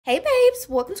Hey babes,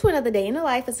 welcome to another day in the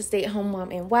life as a stay-at-home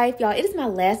mom and wife. Y'all, it is my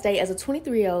last day as a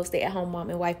 23-year-old stay-at-home mom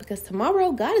and wife because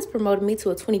tomorrow God has promoted me to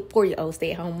a 24-year-old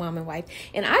stay-at-home mom and wife.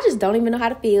 And I just don't even know how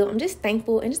to feel. I'm just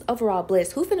thankful and just overall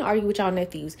blessed. Who finna argue with y'all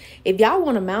nephews? If y'all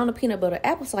want a mound of peanut butter,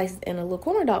 apple slices, and a little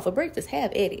corn dog for breakfast, have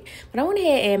at it. But I went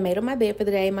ahead and made up my bed for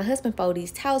the day. My husband folded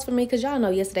these towels for me because y'all know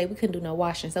yesterday we couldn't do no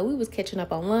washing. So we was catching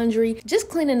up on laundry, just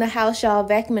cleaning the house, y'all,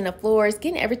 vacuuming the floors,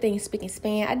 getting everything spick and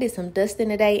span. I did some dusting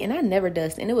today and I never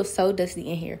dust and it was so dusty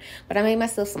in here, but I made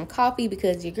myself some coffee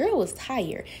because your girl was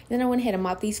tired. Then I went ahead and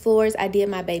mopped these floors. I did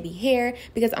my baby hair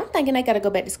because I'm thinking I gotta go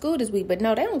back to school this week, but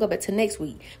no, they don't go back to next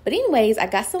week. But anyways, I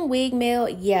got some wig mail.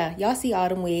 Yeah, y'all see all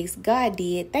them wigs. God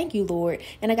did. Thank you, Lord.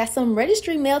 And I got some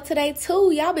registry mail today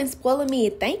too. Y'all been spoiling me.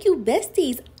 Thank you,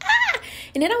 besties.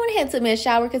 And then I went ahead and took me a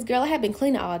shower because, girl, I have been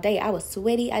cleaning all day. I was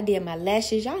sweaty. I did my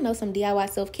lashes. Y'all know some DIY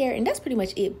self-care, and that's pretty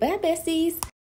much it. Bye, besties.